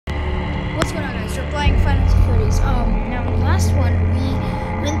So we're playing Final Freddy's. Now the last one we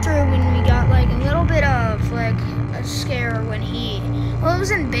went through when we got like a little bit of like a scare when well, it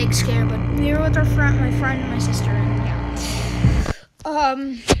wasn't a big scare, but we were with my friend and my sister, and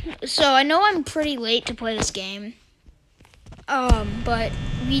yeah. So I know I'm pretty late to play this game. But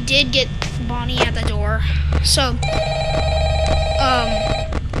we did get Bonnie at the door. So,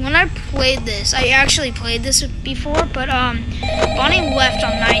 when I played this, I actually played this before, but, Bonnie left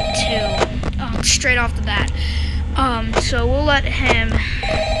on night 2, straight off the bat. So we'll let him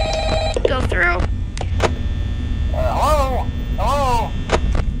go through. Hello? Hello?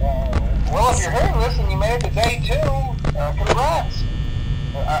 Well, if you're hearing this and you made it to day 2, congrats.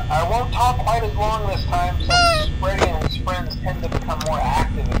 I won't talk quite as long this time since Freddy and his friends tend to become more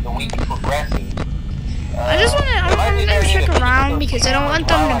active as the week progresses. I don't want them to stick around because I don't want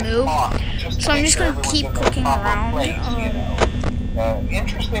them to move, so I'm just going to keep clicking around.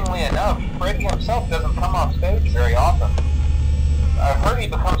 Interestingly enough, Freddy himself doesn't come off stage very often. I've heard he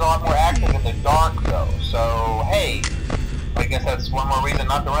becomes a lot more active in the dark though, so hey, I guess that's one more reason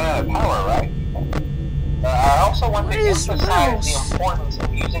not to run out of power, right? I also want to emphasize the importance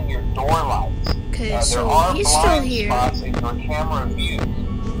of using your door lights. Okay, so there are he's still blind here. spots in your camera views,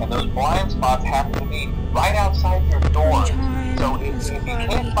 and those blind spots happen to be right outside your door. So if you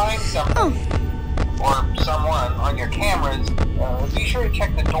can't find something or someone on your cameras, be sure to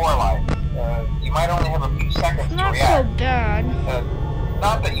check the door lights. You might only have a few seconds to react. Not so bad.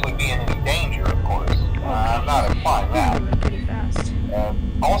 Not that you would be in any danger, of course. I'm not implying that. Pretty fast.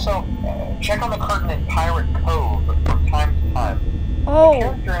 Also, check on the curtain in Pirate Cove from time to time. Oh. The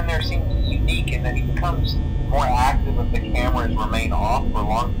character in there seems unique in that he becomes more active if the cameras remain off for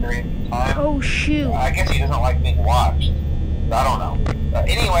long periods of time. Oh, shoot. I guess he doesn't like being watched. I don't know.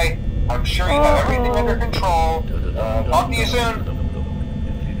 Anyway, I'm sure you have everything under control. Talk to you soon.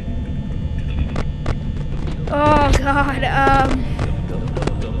 Oh, God.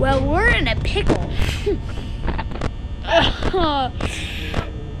 Well, we're in a pickle.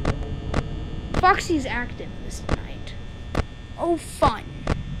 Foxy's active this night. Oh, fun.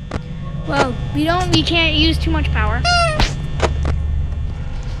 Well, we can't use too much power.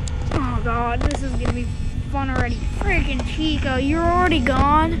 Oh God, this is gonna be fun already. Freaking Chica, you're already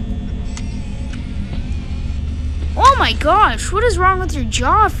gone. Oh my gosh, what is wrong with your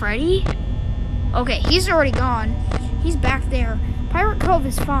jaw, Freddy? Okay, he's already gone. He's back there. Pirate Cove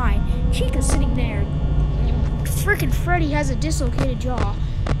is fine. Chica's sitting there. Freaking Freddy has a dislocated jaw.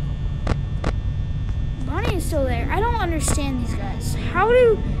 Bonnie is still there. I don't understand these guys. How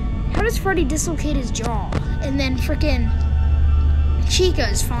does Freddy dislocate his jaw? And then freaking Chica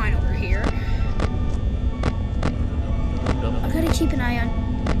is fine over here. I gotta keep an eye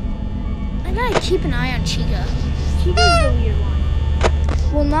on Chica. Chica's the weird one.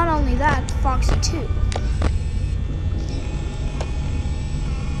 Well, not only that, Foxy too.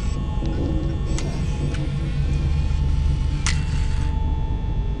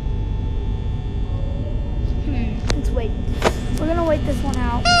 Let's wait. We're gonna wait this one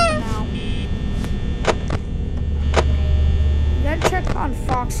out for now. We gotta check on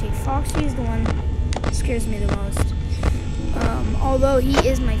Foxy. Foxy is the one that scares me the most. Although he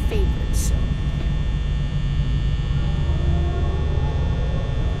is my favorite, so.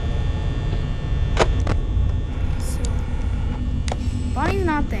 Bonnie's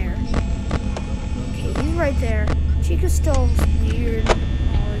not there. Okay, he's right there. Chica's still weird.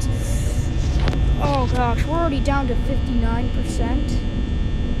 Oh gosh, we're already down to 59%.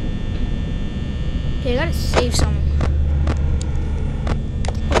 Okay, I gotta save someone.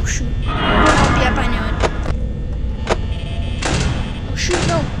 Oh shoot. Oh, yep, I knew it. Oh shoot,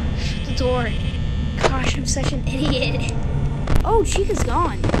 no. Shut the door. Gosh, I'm such an idiot. Oh, Chica's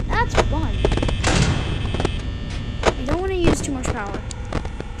gone. That's fun. I don't want to use too much power.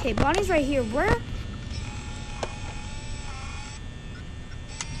 Okay, Bonnie's right here. Where?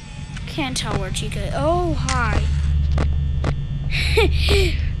 Can't tell where Chica is. Oh, hi.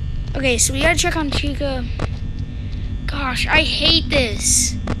 Okay, so we gotta check on Chica. Gosh, I hate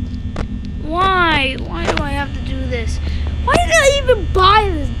this. Why? Why do I have to do this? Why did I even buy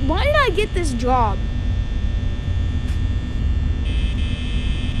this? Why did I get this job?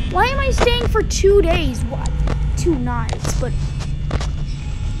 Why am I staying for 2 days? What? 2 nights, but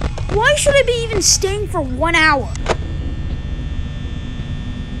why should I be even staying for 1 hour?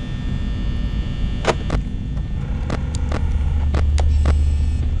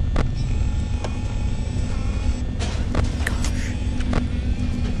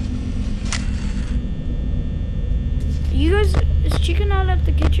 You guys, is Chica not at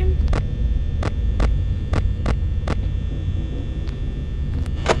the kitchen?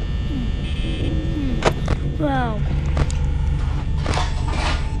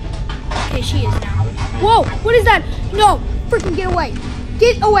 What is that? No! Freaking get away!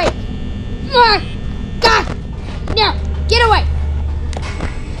 Get away! Ah, God! No! Get away!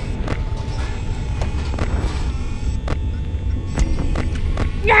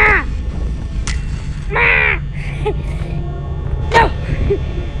 Yeah! Ah! No!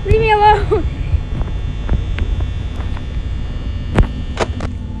 Leave me alone!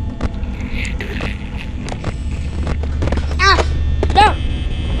 Ah! No!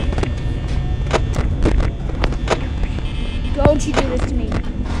 Don't you do this to me.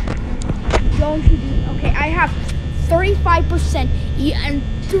 Don't you do... Okay, I have 35% and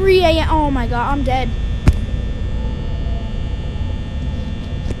 3 a.m. Oh my God, I'm dead.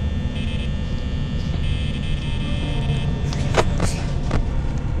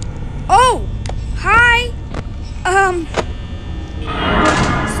 Oh! Hi!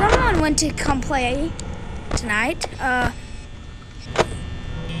 Someone went to come play tonight.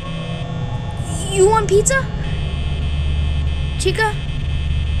 You want pizza? Chica?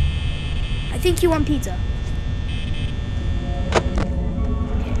 I think you want pizza.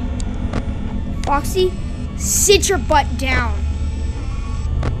 Okay. Foxy, sit your butt down.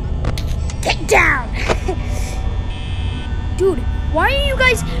 Get down! Dude, why are you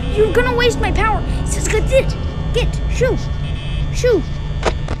guys... You're gonna waste my power. Just get it. Get. Shoo. Shoo.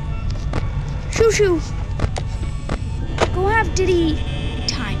 Shoo, shoo. Go have Diddy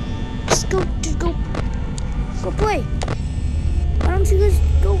time. Just go play. Why don't you guys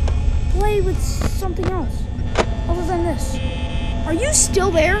go play with something else other than this? Are you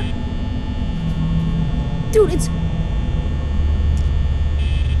still there? Dude, it's...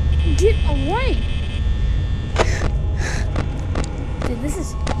 Get away. Dude, this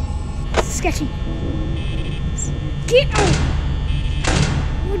is sketchy. Get out.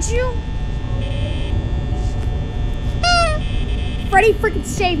 Would you? Freddy, freaking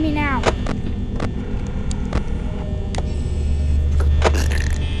save me now.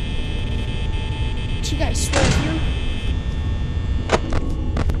 Chica, I swear to you.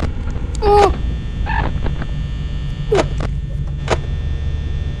 Oh!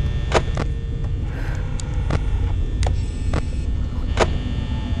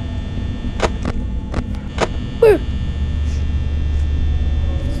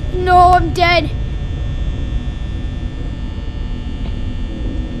 No, I'm dead.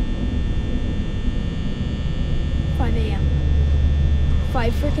 A.m.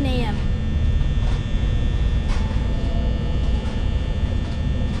 5 freaking a.m.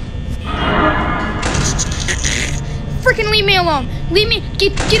 Freaking leave me alone. Leave me.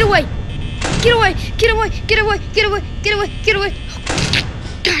 Get away. Get away. Get away. Get away. Get away. Get away. Get away.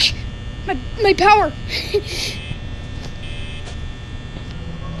 Gosh, my power.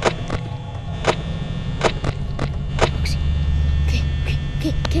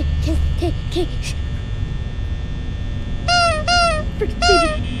 Okay. Freaking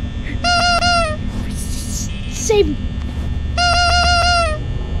save me.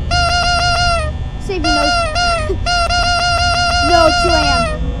 Save me, no. No, 2 a.m.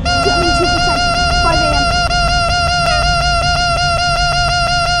 2%. 5 a.m.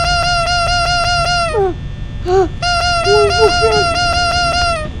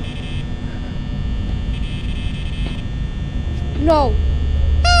 No.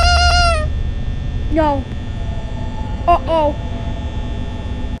 No. Uh-oh.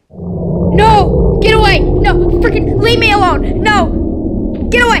 No! Get away! No! Freaking leave me alone! No!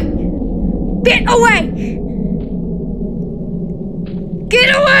 Get away! Get away!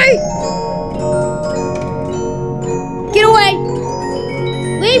 Get away! Get away!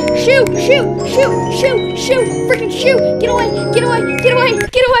 Leave! Shoot! Freaking shoot! Get away! Get away! Get away!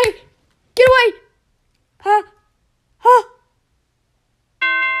 Get away! Get away! Huh? Oh!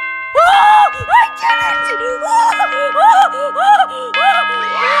 I did it!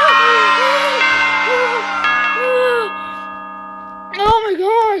 Oh my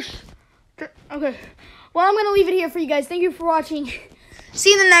gosh! Okay. Well, I'm gonna leave it here for you guys. Thank you for watching.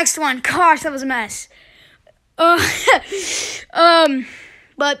 See you in the next one. Gosh, that was a mess.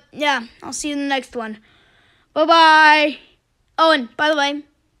 But yeah, I'll see you in the next one. Bye-bye. Oh, and by the way,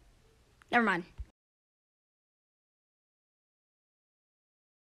 never mind.